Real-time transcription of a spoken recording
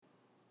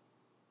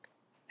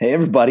Hey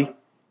everybody,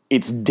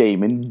 it's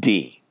Damon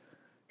D.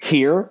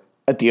 Here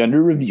at the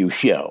Under Review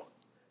Show.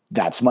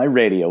 That's my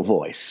radio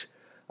voice.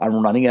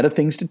 I'm running out of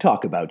things to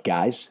talk about,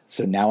 guys,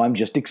 so now I'm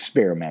just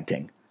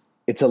experimenting.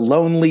 It's a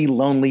lonely,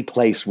 lonely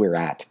place we're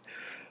at.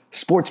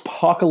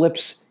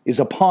 Sportspocolypse is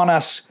upon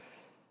us,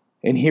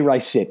 and here I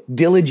sit,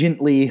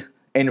 diligently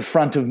in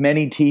front of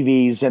many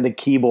TVs and a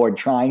keyboard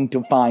trying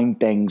to find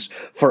things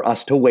for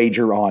us to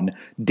wager on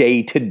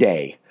day to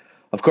day.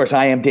 Of course,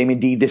 I am Damon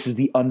D. This is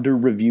the Under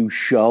Review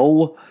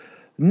Show.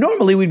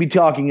 Normally, we'd be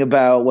talking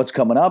about what's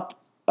coming up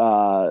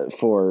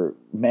for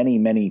many,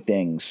 many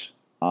things.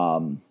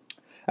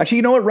 Actually,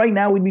 you know what? Right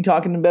now, we'd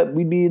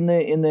be in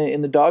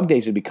the dog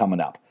days would be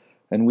coming up,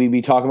 and we'd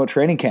be talking about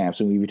training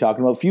camps, and we'd be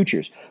talking about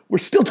futures. We're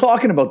still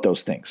talking about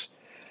those things.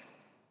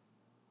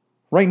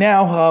 Right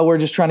now, we're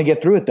just trying to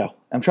get through it, though.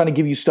 I'm trying to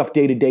give you stuff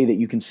day to day that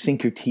you can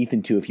sink your teeth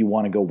into if you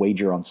want to go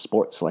wager on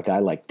sports, like I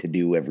like to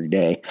do every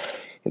day.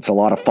 It's a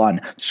lot of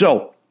fun.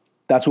 So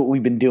that's what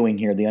we've been doing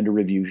here, the Under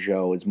Review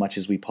Show, as much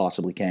as we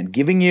possibly can,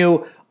 giving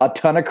you a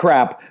ton of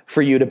crap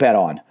for you to bet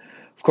on.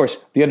 Of course,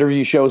 the Under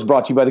Review Show is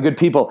brought to you by the good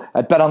people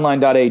at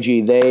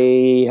betonline.ag.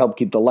 They help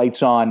keep the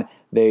lights on.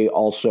 They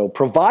also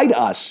provide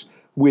us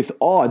with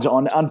odds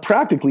on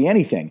practically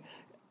anything.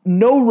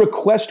 No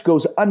request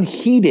goes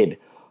unheeded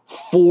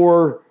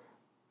for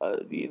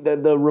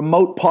the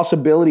remote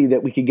possibility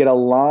that we could get a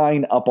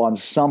line up on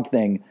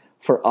something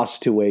for us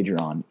to wager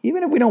on.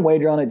 Even if we don't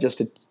wager on it, just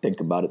to think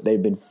about it.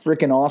 They've been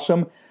freaking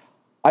awesome.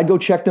 I'd go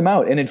check them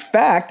out. And in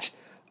fact,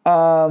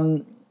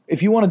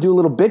 if you want to do a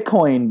little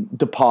Bitcoin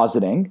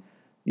depositing,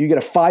 you get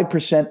a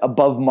 5%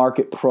 above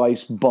market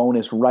price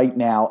bonus right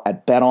now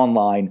at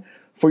BetOnline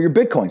for your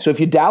Bitcoin. So if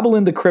you dabble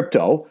into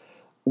crypto,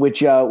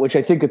 which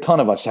I think a ton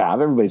of us have,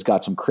 everybody's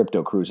got some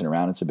crypto cruising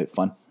around. It's a bit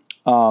fun.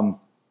 Go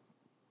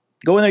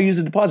in there, use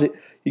the deposit.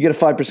 You get a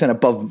 5%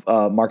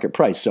 above market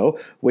price. So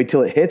wait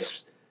till it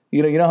hits.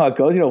 You know how it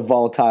goes. You know how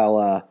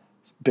volatile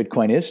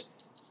Bitcoin is.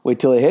 Wait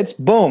till it hits.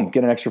 Boom.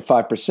 Get an extra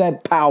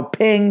 5%. Pow,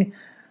 ping.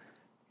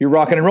 You're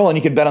rocking and rolling.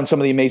 You can bet on some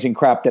of the amazing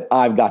crap that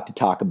I've got to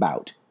talk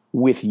about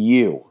with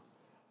you.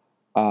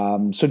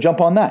 So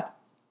jump on that.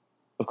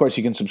 Of course,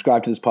 you can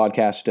subscribe to this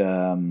podcast.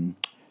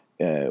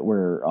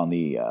 We're on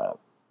the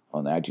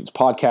iTunes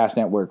Podcast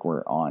Network.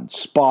 We're on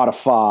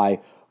Spotify.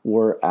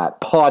 We're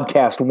at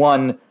Podcast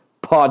One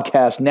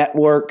Podcast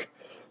Network.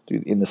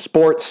 In the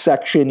sports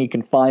section, you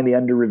can find the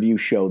Under Review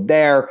Show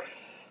there.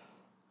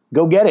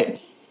 Go get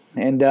it.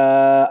 And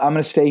I'm going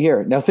to stay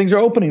here. Now, things are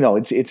opening, though.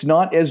 It's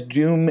not as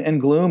doom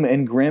and gloom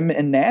and grim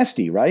and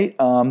nasty, right?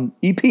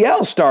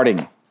 EPL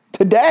starting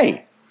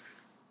today.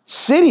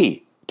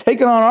 City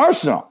taking on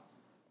Arsenal.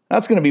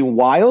 That's going to be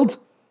wild.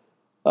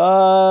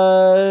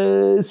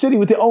 City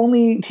with the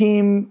only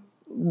team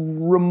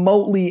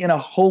remotely in a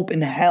hope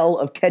in hell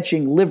of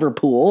catching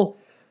Liverpool.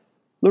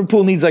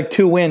 Liverpool needs like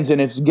 2 wins and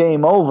it's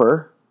game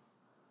over.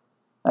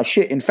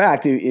 Shit. In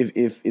fact,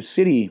 if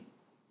City,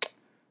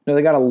 no,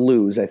 they got to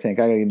lose. I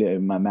think I got to do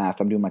my math.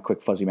 I'm doing my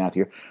quick fuzzy math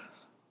here.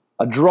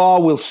 A draw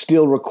will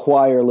still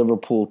require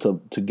Liverpool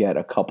to get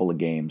a couple of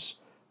games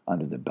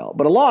under the belt,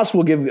 but a loss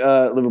will give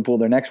Liverpool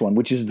their next one,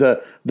 which is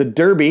the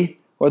Derby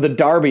or the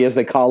Derby as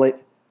they call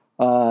it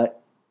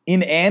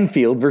in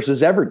Anfield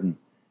versus Everton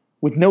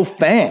with no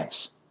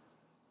fans.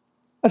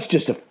 That's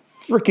just a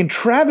freaking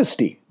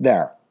travesty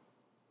there.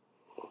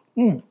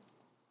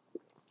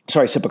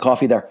 Sorry, sip of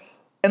coffee there.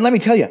 And let me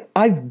tell you,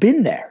 I've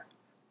been there.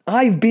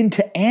 I've been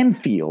to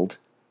Anfield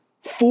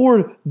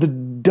for the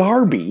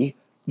Derby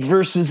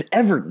versus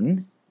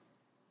Everton.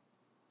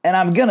 And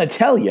I'm going to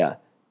tell you,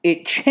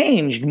 it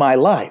changed my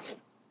life.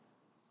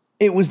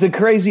 It was the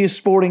craziest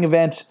sporting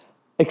event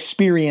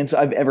experience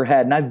I've ever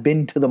had. And I've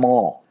been to them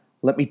all.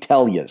 Let me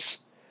tell yous.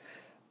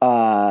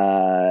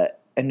 And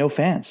no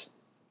fans.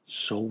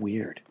 So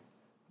weird.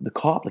 The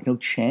cop, like no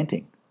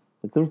chanting.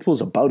 Like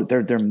Liverpool's about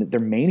it. They're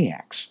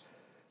maniacs.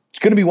 It's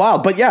going to be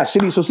wild. But yeah,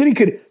 City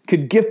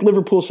could gift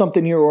Liverpool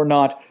something here or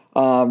not.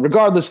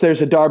 Regardless,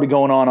 there's a derby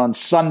going on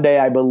Sunday,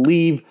 I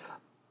believe.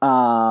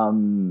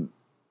 Sunday,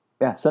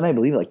 I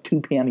believe, like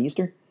 2 p.m.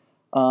 Eastern.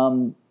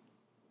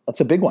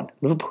 That's a big one.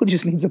 Liverpool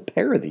just needs a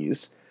pair of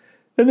these,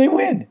 and they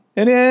win.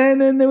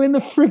 And they win the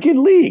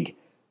freaking league.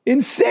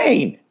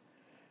 Insane.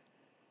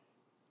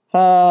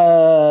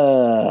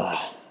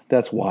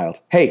 That's wild.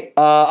 Hey,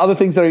 other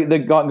things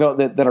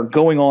that are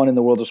going on in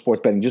the world of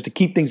sports betting, just to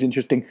keep things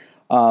interesting.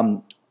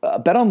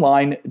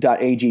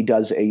 BetOnline.ag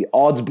does a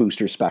odds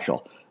booster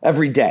special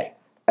every day.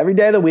 Every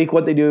day of the week,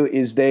 what they do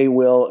is they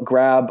will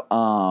grab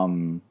a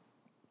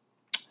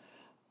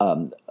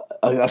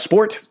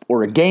sport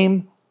or a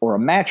game or a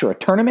match or a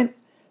tournament.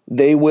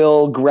 They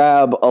will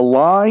grab a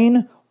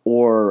line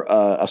or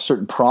a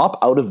certain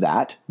prop out of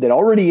that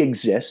already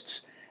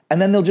exists, and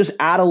then they'll just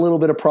add a little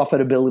bit of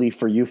profitability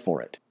for you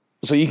for it.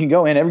 So you can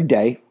go in every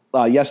day.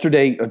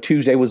 Yesterday, or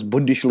Tuesday, was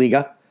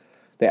Bundesliga.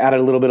 They added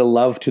a little bit of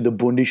love to the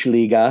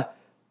Bundesliga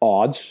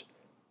odds.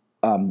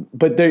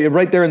 But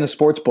right there in the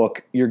sports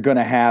book, you're going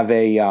to have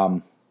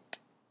you're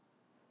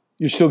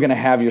still going to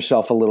have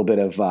yourself a little bit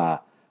of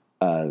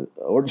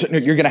or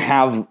you're going to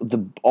have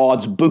the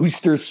odds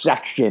booster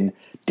section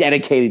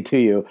dedicated to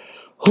you.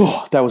 Whew,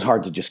 that was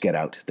hard to just get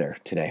out there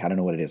today. I don't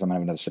know what it is. I'm going to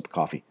have another sip of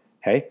coffee.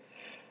 Hey?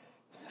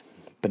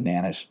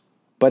 Bananas.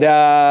 But,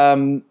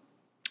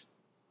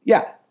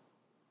 yeah.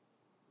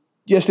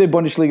 Yesterday,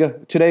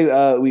 Bundesliga. Today,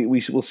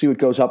 we'll see what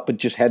goes up, but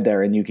just head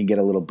there and you can get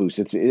a little boost.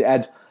 It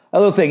adds a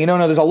little thing.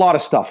 There's a lot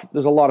of stuff.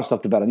 There's a lot of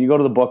stuff to bet on. You go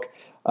to the book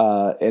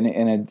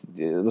and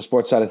the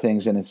sports side of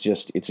things, and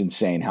it's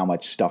insane how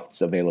much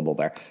stuff's available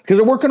there. Because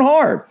they're working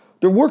hard.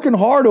 They're working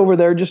hard over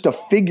there just to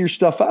figure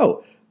stuff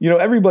out.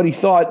 Everybody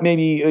thought,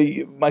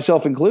 maybe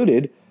myself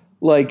included,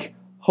 like,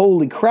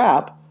 holy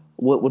crap,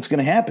 what's going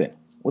to happen?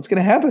 What's going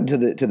to happen to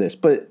this?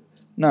 But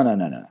no.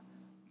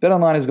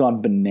 BetOnline has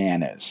gone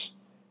bananas.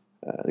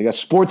 They got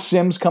sports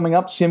sims coming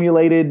up,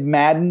 simulated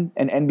Madden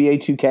and NBA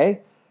 2K.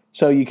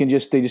 So they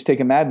just take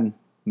a Madden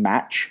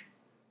match,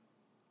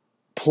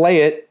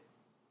 play it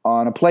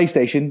on a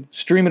PlayStation,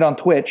 stream it on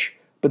Twitch,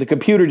 but the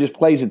computer just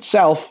plays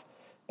itself,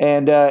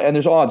 and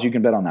there's odds you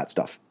can bet on that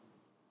stuff.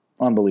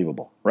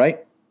 Unbelievable,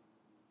 right?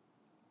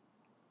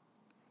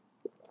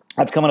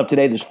 That's coming up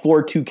today. There's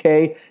 4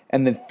 2K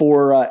and then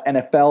 4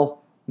 NFL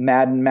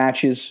Madden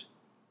matches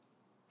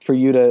for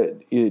you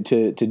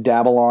to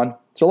dabble on.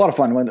 It's a lot of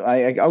fun. When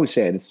I always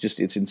say it,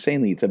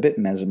 it's a bit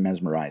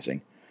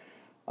mesmerizing,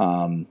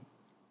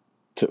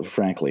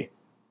 frankly,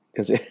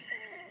 because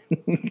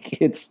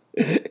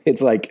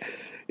it's like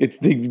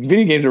the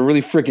video games are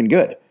really freaking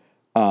good.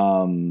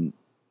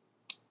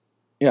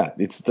 Yeah,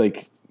 it's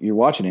like you're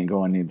watching it and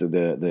going,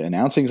 the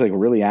announcing's like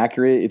really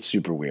accurate. It's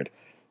super weird.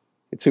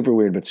 It's super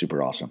weird, but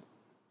super awesome.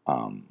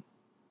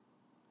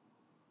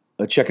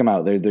 Check them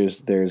out. There's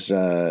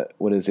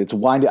what is it? It's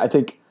Wind It. I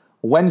think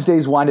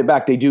Wednesdays Wind It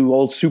Back. They do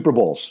old Super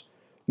Bowls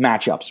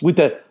matchups with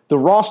the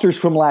rosters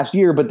from last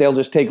year, but they'll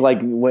just take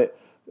like 4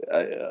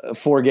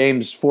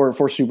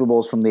 Super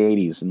Bowls from the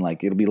 80s, and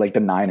like it'll be like the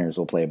Niners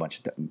will play a bunch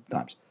of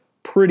times.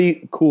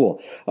 Pretty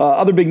cool.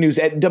 Other big news: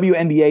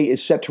 WNBA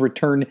is set to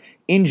return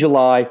in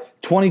July.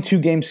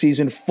 22-game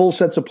season, full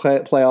sets of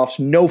playoffs,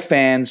 no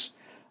fans.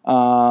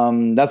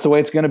 That's the way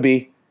it's going to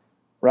be,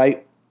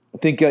 right? I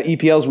think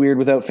EPL is weird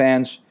without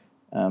fans.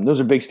 Those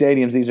are big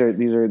stadiums. These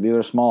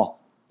are small.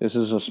 This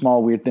is a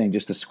small weird thing,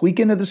 just to squeak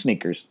into the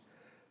sneakers.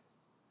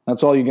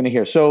 That's all you're going to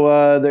hear.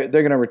 So they're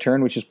going to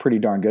return, which is pretty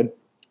darn good.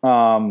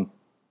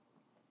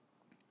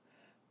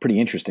 Pretty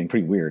interesting,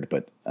 pretty weird,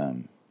 but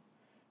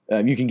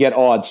you can get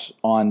odds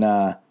on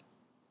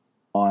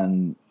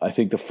I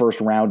think the first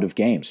round of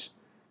games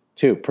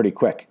too, pretty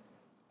quick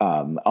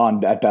at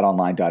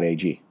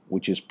betonline.ag,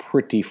 which is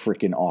pretty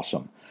freaking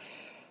awesome.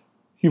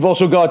 You've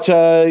also got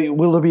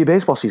will there be a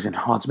baseball season?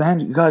 Odds, man,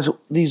 you guys,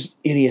 these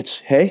idiots.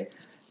 Hey,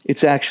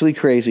 it's actually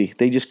crazy.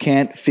 They just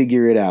can't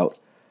figure it out.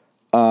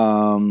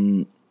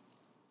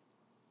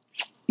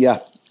 Yeah,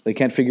 they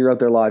can't figure out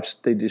their lives.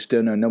 They just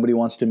don't know. Nobody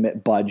wants to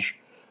budge.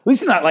 At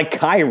least not like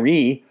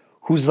Kyrie,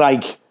 who's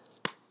like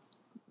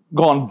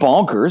gone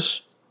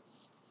bonkers.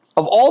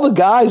 Of all the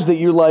guys that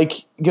you're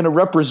like going to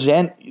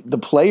represent the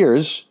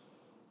players,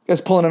 guy's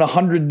pulling in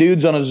 100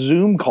 dudes on a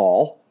Zoom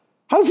call.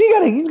 How's he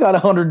got? He's got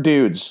 100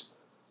 dudes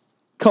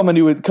coming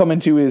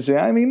to his.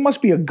 I mean, he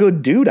must be a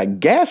good dude, I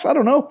guess. I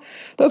don't know.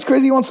 That's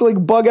crazy. He wants to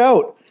like bug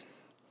out.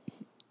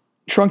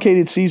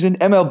 Truncated season.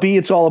 MLB,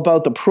 it's all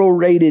about the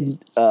prorated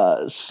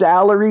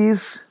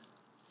salaries.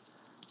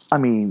 I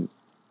mean,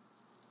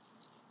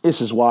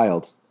 this is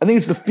wild. I think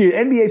it's the fear.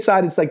 NBA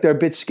side, it's like they're a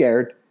bit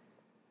scared.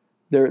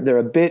 They're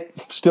a bit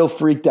still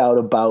freaked out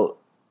about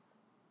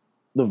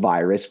the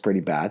virus pretty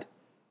bad.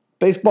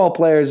 Baseball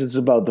players, it's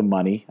about the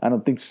money. I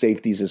don't think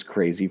safety's as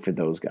crazy for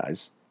those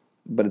guys.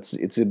 But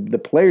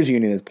the players'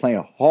 union is playing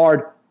a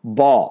hard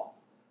ball.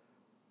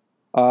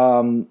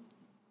 So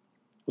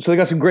they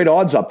got some great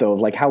odds up, though, of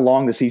like how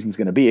long the season's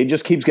going to be. It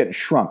just keeps getting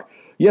shrunk.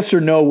 Yes or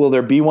no, will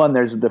there be one?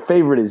 The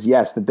favorite is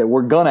yes, that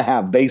we're going to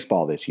have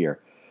baseball this year.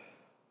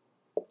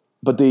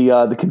 But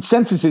the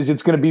consensus is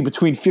it's going to be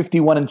between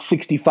 51 and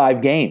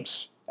 65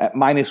 games. At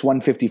minus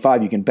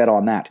 155, you can bet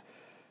on that.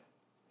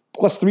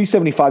 Plus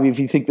 375 if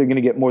you think they're going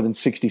to get more than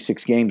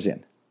 66 games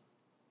in.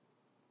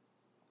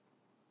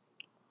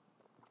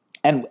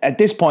 And at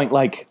this point,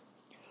 like,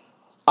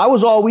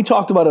 we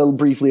talked about it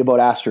briefly about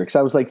asterisks.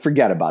 I was like,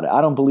 forget about it.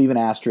 I don't believe in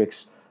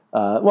asterisks.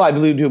 I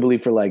do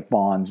believe for like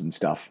bonds and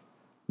stuff,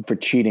 for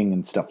cheating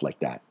and stuff like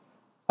that.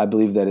 I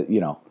believe that,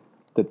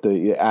 that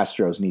the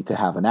Astros need to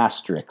have an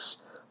asterisk.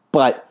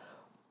 But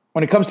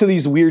when it comes to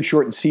these weird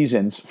shortened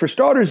seasons, for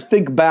starters,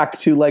 think back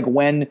to like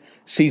when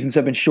seasons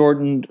have been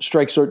shortened,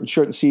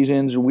 shortened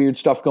seasons, weird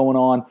stuff going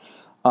on.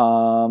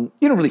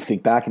 You don't really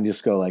think back and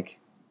just go like,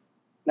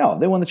 no,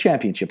 they won the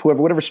championship.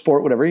 Whatever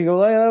sport, whatever. You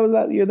go, that was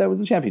that year, that was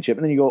the championship.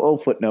 And then you go, oh,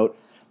 footnote,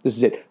 this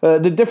is it. The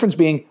difference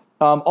being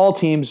all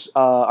teams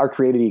are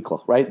created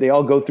equal, right? They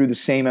all go through the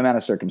same amount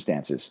of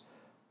circumstances,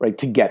 right,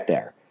 to get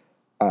there.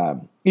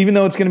 Even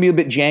though it's going to be a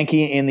bit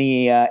janky in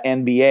the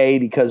NBA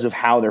because of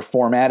how they're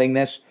formatting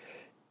this,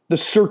 the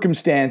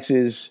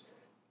circumstances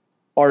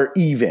are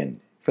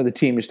even for the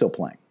team you're still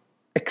playing.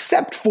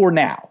 Except for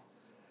now.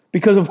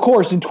 Because, of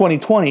course, in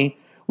 2020,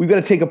 we've got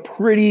to take a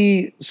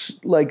pretty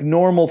like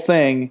normal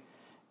thing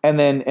and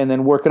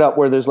then work it up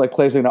where there's like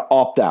players that are going to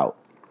opt out.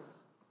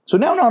 So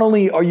now not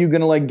only are you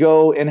going to like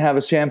go and have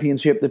a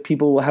championship that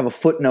people will have a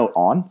footnote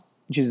on,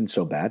 which isn't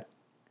so bad.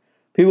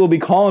 People will be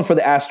calling for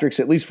the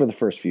asterisks at least for the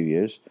first few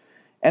years.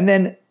 And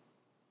then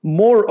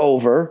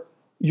moreover,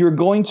 you're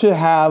going to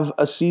have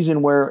a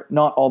season where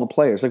not all the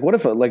players, like what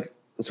if like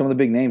some of the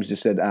big names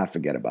just said,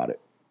 forget about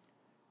it.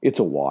 It's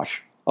a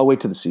wash. I'll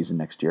wait till the season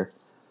next year.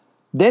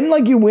 Then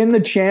like you win the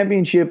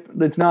championship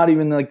that's not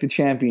even like the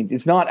champion.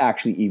 It's not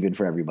actually even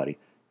for everybody.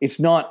 It's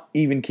not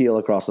even keel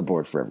across the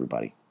board for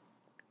everybody.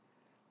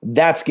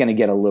 That's going to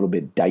get a little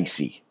bit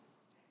dicey.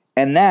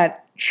 And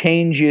that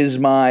changes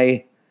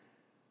my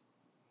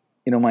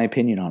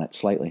opinion on it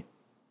slightly.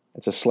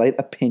 It's a slight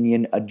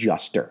opinion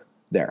adjuster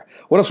there.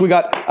 What else we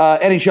got?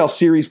 NHL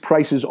series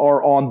prices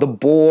are on the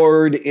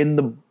board in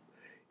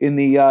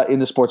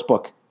the sports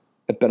book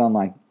at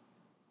BetOnline.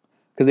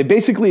 Because they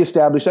basically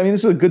established,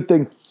 this is a good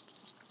thing.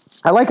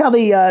 I like how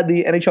the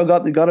NHL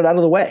got it out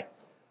of the way.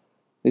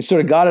 They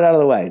sort of got it out of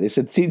the way. They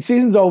said,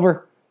 season's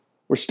over.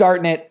 We're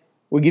starting it.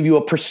 We'll give you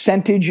a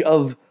percentage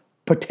of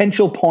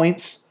potential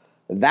points.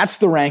 That's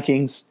the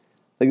rankings.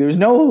 Like there was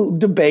no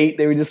debate.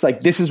 They were just like,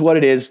 this is what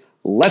it is.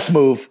 Let's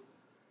move.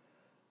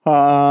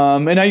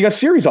 And now you got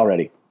series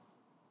already.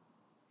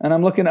 And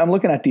I'm looking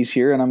at these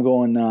here, and I'm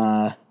going,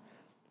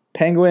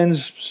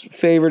 Penguins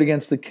favored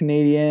against the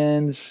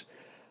Canadiens.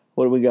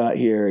 What do we got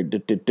here?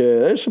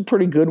 There's some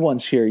pretty good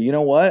ones here. You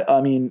know what?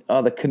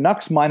 The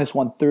Canucks minus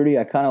 130.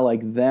 I kind of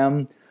like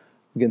them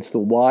against the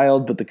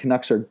Wild, but the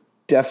Canucks are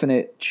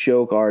definite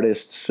choke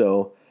artists,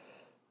 so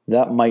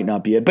that might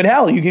not be it. But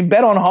hell, you can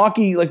bet on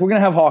hockey. Like we're gonna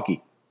have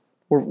hockey.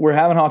 We're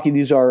having hockey.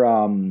 These are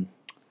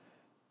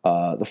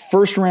the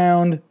first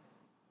round.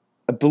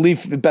 I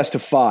believe best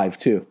of 5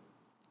 too.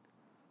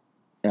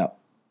 Yeah.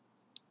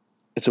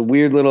 It's a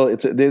weird little.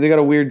 They got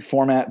a weird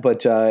format,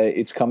 but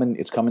it's coming.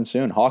 It's coming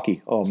soon.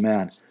 Hockey. Oh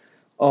man.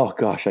 Oh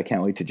gosh, I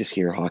can't wait to just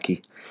hear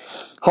hockey.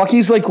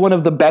 Hockey's like one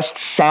of the best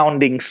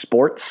sounding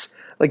sports.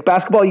 Like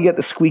basketball, you get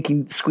the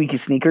squeaky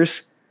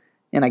sneakers,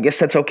 and I guess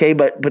that's okay.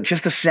 But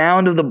just the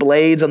sound of the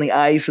blades on the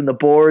ice and the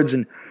boards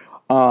and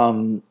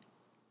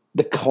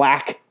the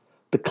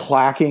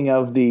clacking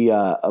of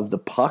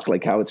the puck,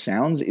 like how it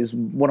sounds, is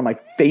one of my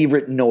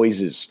favorite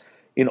noises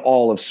in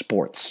all of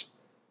sports.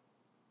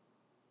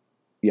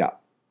 Yeah.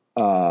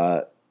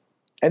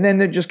 And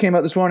then it just came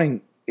out this morning.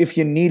 If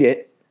you need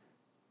it,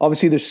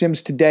 obviously there's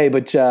Sims today,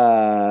 but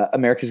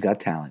America's Got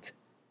Talent.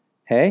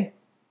 Hey,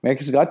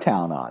 America's Got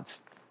Talent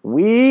odds.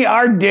 We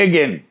are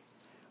digging.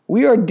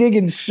 We are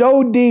digging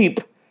so deep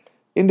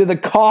into the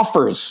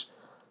coffers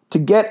to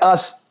get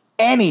us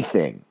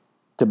anything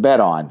to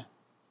bet on,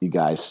 you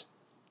guys,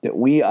 that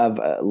we have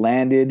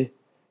landed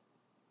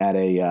at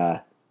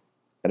a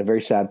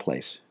very sad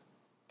place.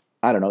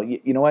 I don't know.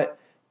 You know what?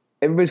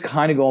 Everybody's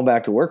kind of going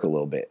back to work a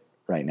little bit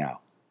right now.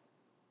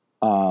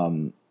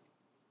 And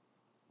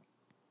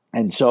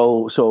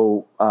so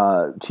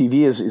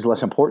TV is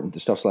less important.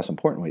 The stuff's less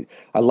important.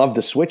 I love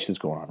the switch that's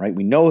going on, right?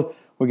 We know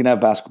we're going to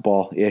have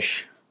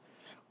basketball-ish.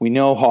 We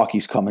know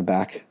hockey's coming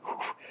back.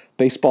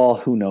 Baseball,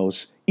 who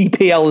knows?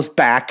 EPL is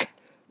back.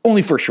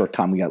 Only for a short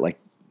time. We got like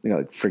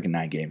freaking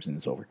 9 games and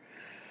it's over.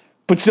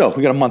 But still,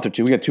 we got a month or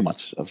two. We got 2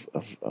 months of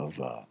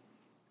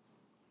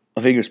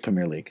English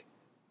Premier League.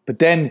 But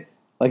then,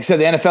 like I said,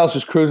 the NFL's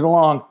just cruising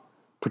along,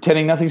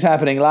 pretending nothing's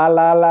happening. La,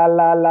 la, la,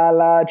 la, la,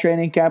 la,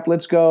 training camp,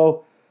 let's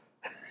go.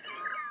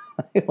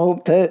 I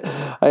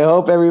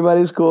hope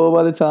everybody's cool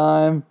by the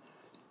time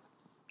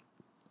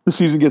the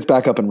season gets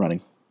back up and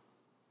running.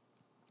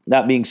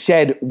 That being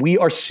said, we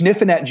are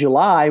sniffing at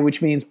July,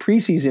 which means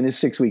preseason is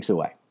 6 weeks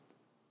away,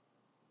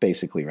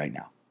 basically right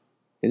now.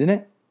 Isn't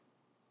it?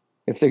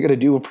 If they're going to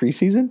do a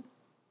preseason?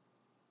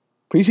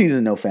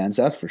 Preseason, no fans,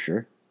 that's for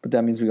sure. But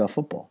that means we got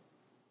football.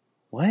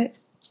 What?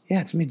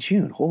 Yeah, it's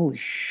mid-June. Holy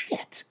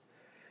shit.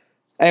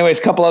 Anyways,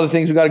 a couple other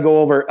things we got to go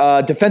over.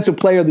 Defensive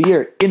Player of the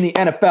Year in the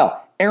NFL.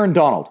 Aaron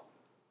Donald,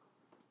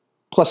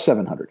 plus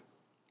 700.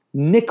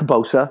 Nick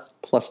Bosa,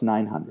 plus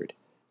 900.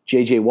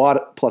 J.J.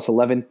 Watt, plus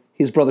 11.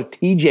 His brother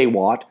T.J.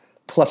 Watt,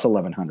 plus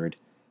 1,100.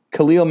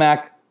 Khalil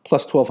Mack,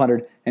 plus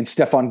 1,200. And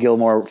Stephon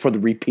Gilmore for the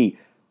repeat,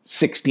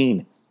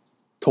 16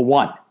 to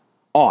 1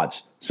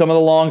 odds. Some of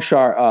the long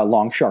sharks.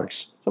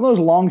 Some of those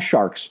long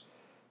sharks.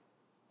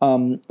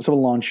 Some of the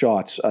long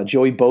shots.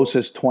 Joey Bosa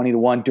is 20 to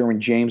 1. Derwin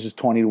James is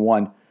 20 to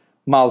 1.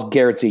 Myles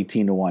Garrett's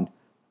 18 to 1.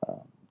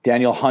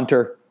 Daniel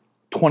Hunter,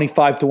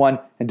 25 to 1.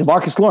 And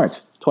DeMarcus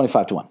Lawrence,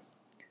 25 to 1.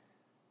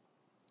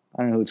 I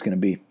don't know who it's going to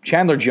be.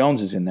 Chandler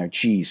Jones is in there.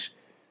 Jeez.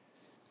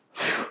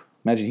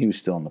 Imagine he was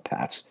still in the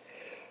Pats.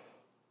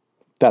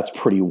 That's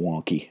pretty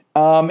wonky.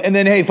 And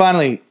then, hey,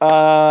 finally,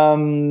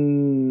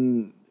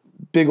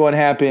 big one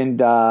happened.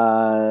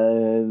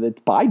 That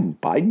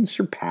Biden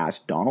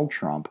surpassed Donald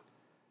Trump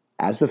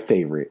as the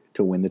favorite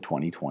to win the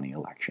 2020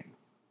 election.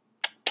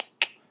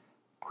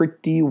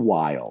 Pretty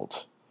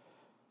wild.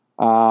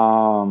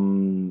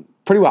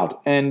 Pretty wild.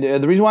 And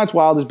the reason why it's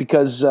wild is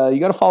because you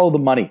got to follow the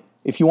money.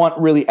 If you want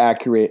really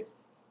accurate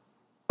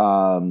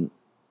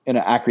an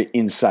accurate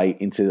insight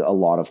into a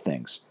lot of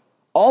things.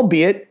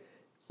 Albeit,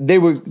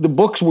 the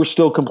books were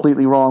still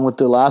completely wrong with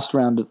the last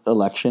round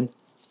election.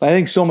 I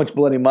think so much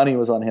bloody money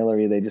was on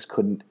Hillary, they just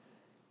couldn't.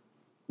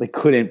 They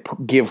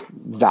couldn't give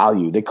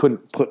value. They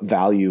couldn't put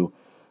value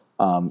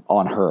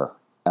on her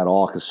at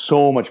all because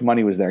so much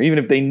money was there. Even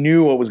if they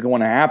knew what was going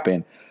to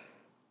happen,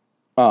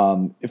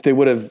 if they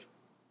would have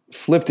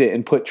flipped it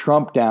and put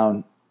Trump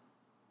down,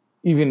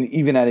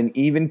 even at an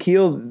even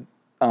keel,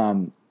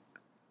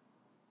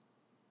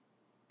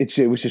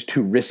 it was just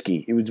too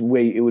risky. It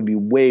would be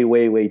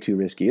way too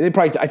risky.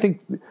 I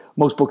think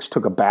most books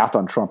took a bath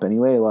on Trump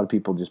anyway. A lot of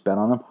people just bet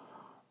on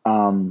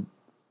him.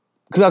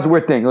 Because that's a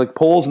weird thing. Like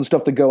polls and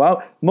stuff that go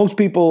out, most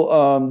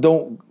people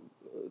don't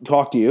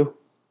talk to you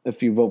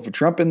if you vote for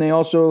Trump, and they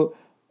also,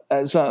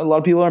 a lot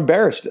of people are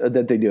embarrassed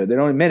that they do it. They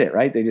don't admit it,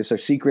 right? They just are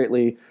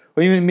secretly,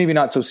 or even maybe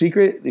not so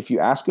secret if you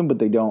ask them, but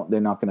they don't.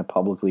 They're not going to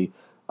publicly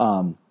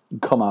come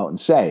out and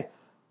say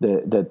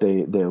that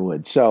they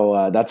would.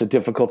 So that's a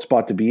difficult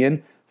spot to be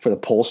in for the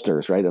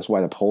pollsters, right? That's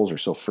why the polls are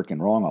so freaking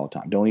wrong all the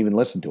time. Don't even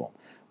listen to them.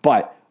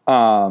 But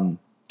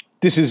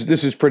this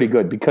is pretty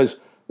good because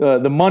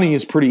the money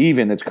is pretty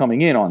even that's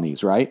coming in on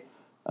these, right?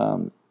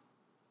 And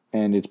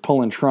it's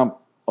pulling Trump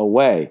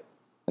away.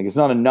 Like it's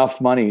not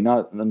enough money,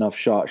 not enough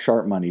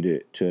sharp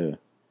money to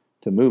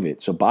move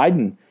it. So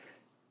Biden,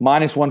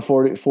 minus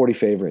 140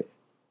 favorite.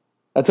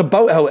 That's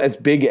about how as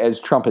big as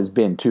Trump has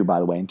been too, by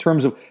the way. In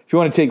terms of, if you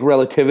want to take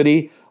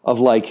relativity of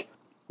like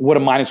what a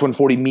minus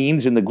 140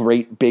 means in the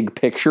great big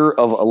picture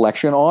of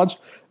election odds,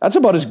 that's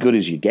about as good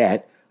as you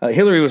get.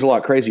 Hillary was a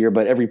lot crazier,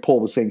 but every poll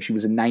was saying she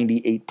was a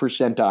 98th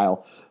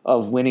percentile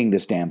of winning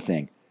this damn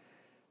thing.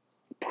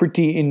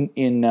 Pretty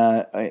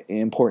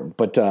important,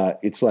 but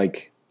it's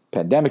like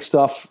pandemic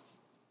stuff,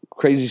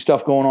 crazy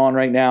stuff going on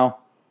right now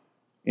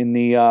in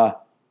the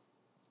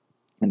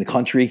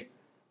country.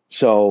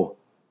 So,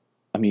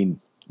 I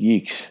mean,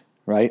 yeeks,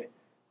 right?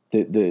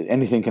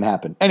 Anything can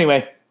happen.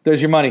 Anyway,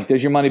 there's your money.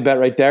 There's your money bet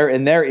right there,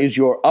 and there is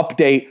your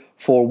update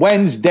for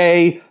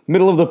Wednesday,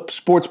 middle of the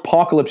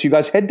Sportspocolypse. You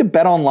guys head to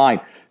Bet Online.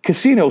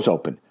 Casinos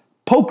open,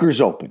 poker's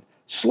open,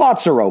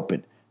 slots are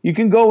open. You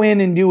can go in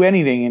and do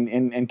anything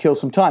and kill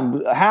some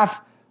time.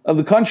 Half of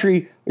the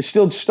country is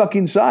still stuck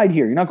inside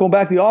here. You're not going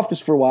back to the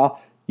office for a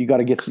while. You got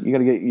to get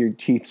your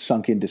teeth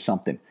sunk into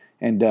something,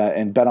 and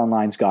Bet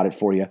Online's got it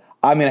for you.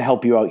 I'm going to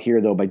help you out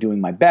here though by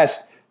doing my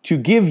best to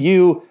give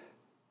you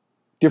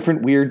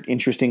different, weird,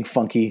 interesting,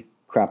 funky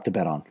crap to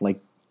bet on,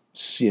 like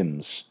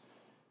Sims,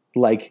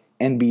 like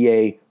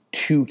NBA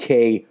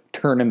 2K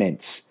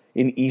tournaments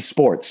in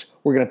esports.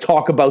 We're going to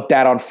talk about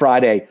that on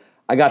Friday.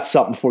 I got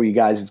something for you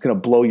guys. It's going to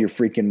blow your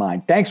freaking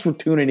mind. Thanks for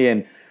tuning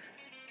in.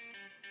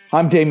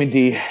 I'm Damon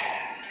D.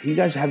 You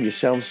guys have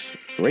yourselves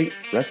a great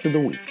rest of the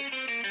week.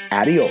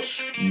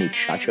 Adios,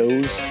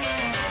 muchachos.